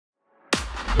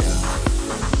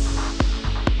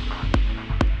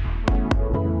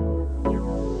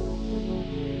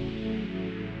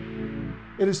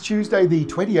It is Tuesday, the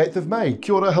 28th of May.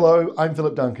 Kia ora, hello, I'm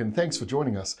Philip Duncan. Thanks for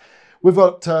joining us. We've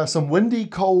got some windy,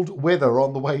 cold weather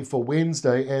on the way for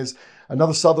Wednesday as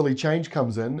another southerly change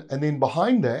comes in. And then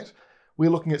behind that,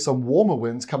 we're looking at some warmer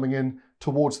winds coming in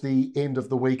towards the end of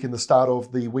the week and the start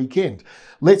of the weekend.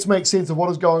 Let's make sense of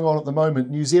what is going on at the moment.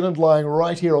 New Zealand lying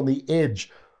right here on the edge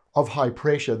of high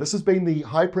pressure. This has been the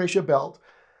high pressure belt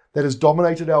that has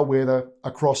dominated our weather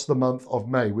across the month of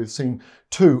May. We've seen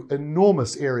two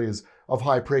enormous areas of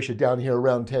high pressure down here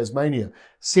around Tasmania,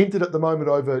 centred at the moment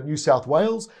over New South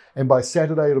Wales, and by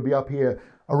Saturday it'll be up here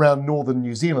around northern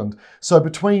New Zealand. So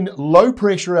between low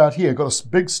pressure out here, got a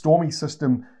big stormy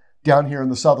system down here in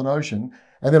the Southern Ocean,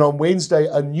 and then on Wednesday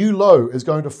a new low is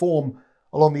going to form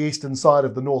along the eastern side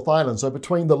of the North Island. So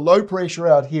between the low pressure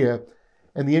out here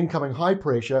and the incoming high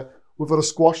pressure, we've got a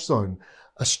squash zone,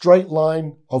 a straight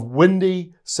line of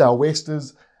windy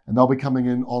sou'westers, and they'll be coming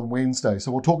in on Wednesday.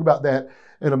 So we'll talk about that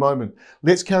in a moment.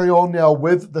 Let's carry on now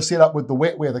with the setup with the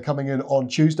wet weather coming in on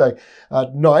Tuesday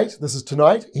night. This is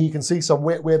tonight. You can see some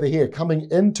wet weather here coming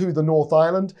into the North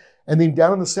Island, and then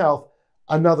down in the south,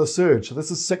 another surge. So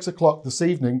this is 6 o'clock this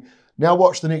evening. Now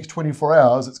watch the next 24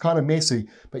 hours. It's kind of messy,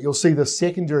 but you'll see the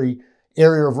secondary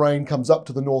area of rain comes up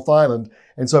to the North Island.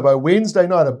 And so by Wednesday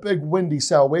night, a big windy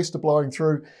sou'wester blowing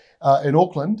through in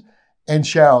Auckland, and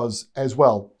showers as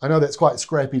well. I know that's quite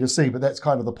scrappy to see, but that's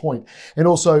kind of the point. And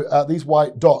also these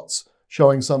white dots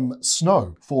showing some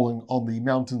snow falling on the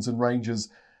mountains and ranges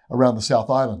around the South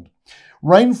Island.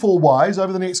 Rainfall-wise,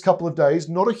 over the next couple of days,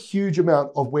 not a huge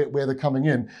amount of wet weather coming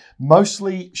in,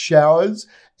 mostly showers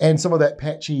and some of that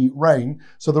patchy rain.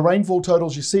 So the rainfall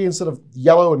totals you see in sort of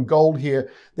yellow and gold here,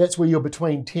 that's where you're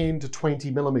between 10 to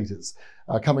 20 millimetres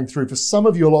coming through. For some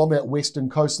of you along that western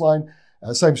coastline,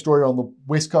 same story on the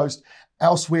west coast.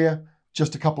 Elsewhere,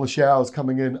 just a couple of showers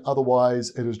coming in.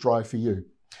 Otherwise, it is dry for you.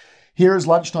 Here is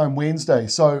lunchtime Wednesday.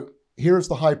 So here is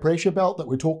the high pressure belt that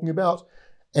we're talking about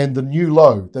and the new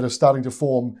low that is starting to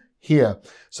form here.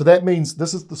 So that means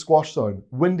this is the squash zone.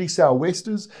 Windy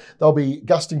sou'westers. They'll be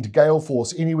gusting to gale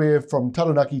force anywhere from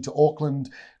Taranaki to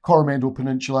Auckland, Coromandel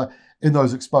Peninsula, in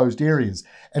those exposed areas.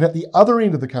 And at the other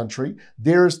end of the country,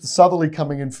 there is the southerly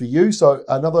coming in for you. So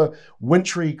another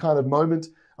wintry kind of moment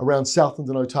around Southland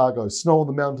and Otago. Snow on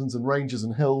the mountains and ranges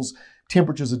and hills.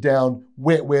 Temperatures are down,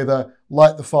 wet weather,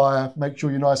 light the fire, make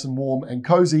sure you're nice and warm and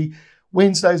cozy.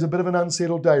 Wednesday is a bit of an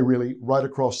unsettled day, really, right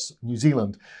across New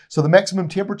Zealand. So the maximum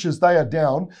temperatures, they are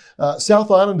down. South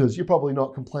Islanders, you're probably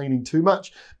not complaining too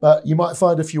much, but you might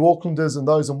find a few Aucklanders and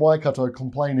those in Waikato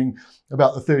complaining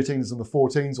about the 13s and the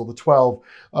 14s or the 12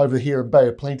 over here in Bay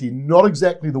of Plenty. Not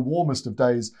exactly the warmest of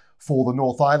days for the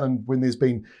North Island when there's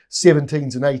been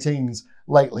 17s and 18s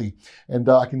lately. And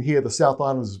I can hear the South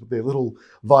Islanders with their little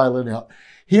violin out.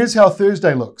 Here's how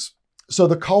Thursday looks. So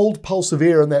the cold pulse of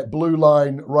air in that blue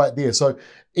line right there. So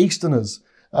easterners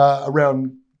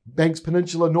around Banks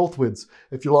Peninsula northwards.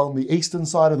 If you're on the eastern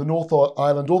side of the North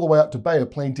Island all the way up to Bay of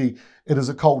Plenty, it is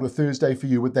a colder Thursday for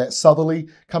you with that southerly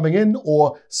coming in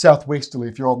or southwesterly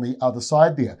if you're on the other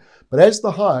side there. But as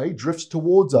the high drifts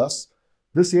towards us,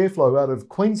 this airflow out of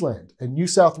Queensland and New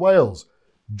South Wales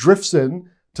drifts in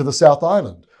to the South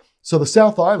Island. So the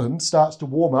South Island starts to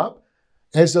warm up,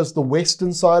 as does the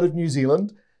western side of New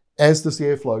Zealand, as this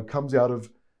airflow comes out of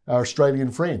our Australian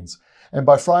friends. And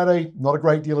by Friday, not a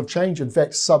great deal of change. In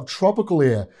fact, subtropical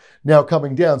air now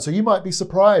coming down. So you might be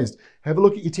surprised. Have a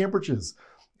look at your temperatures.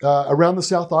 Around the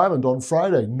South Island on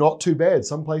Friday, not too bad.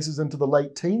 Some places into the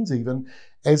late teens even,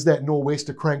 as that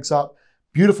nor'wester cranks up.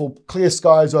 Beautiful clear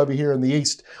skies over here in the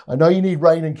east. I know you need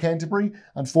rain in Canterbury.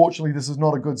 Unfortunately, this is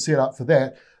not a good setup for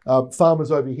that.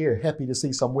 Farmers over here happy to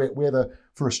see some wet weather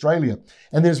for Australia.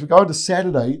 And then as we go into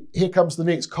Saturday, here comes the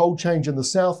next cold change in the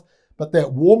south, but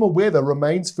that warmer weather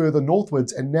remains further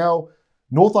northwards, and now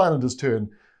North Islanders turn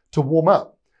to warm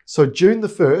up. So June the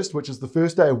 1st, which is the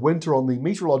first day of winter on the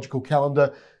meteorological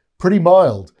calendar, pretty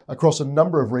mild across a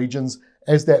number of regions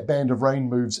as that band of rain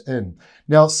moves in.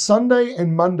 Now, Sunday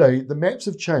and Monday, the maps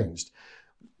have changed.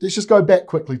 Let's just go back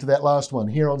quickly to that last one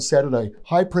here on Saturday.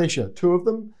 High pressure, two of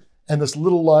them, and this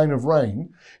little line of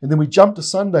rain. And then we jump to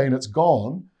Sunday and it's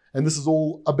gone. And this is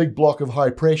all a big block of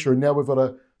high pressure. And now we've got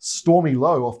a stormy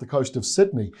low off the coast of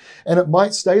Sydney. And it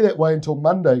might stay that way until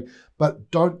Monday,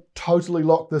 but don't totally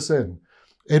lock this in.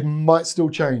 It might still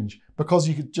change because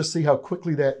you could just see how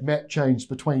quickly that map changed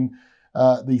between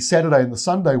the Saturday and the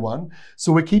Sunday one.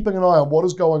 So we're keeping an eye on what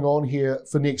is going on here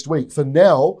for next week. For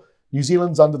now, New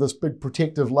Zealand's under this big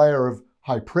protective layer of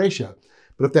high pressure.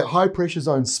 But if that high pressure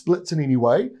zone splits in any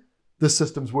way, this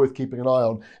system's worth keeping an eye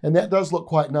on. And that does look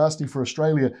quite nasty for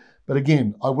Australia. But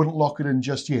again, I wouldn't lock it in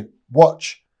just yet.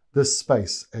 Watch this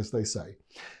space, as they say.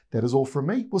 That is all from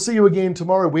me. We'll see you again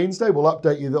tomorrow, Wednesday. We'll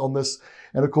update you on this.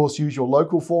 And of course, use your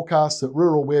local forecasts at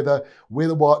Rural Weather,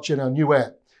 Weather Watch, and our new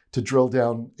app to drill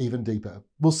down even deeper.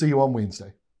 We'll see you on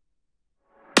Wednesday.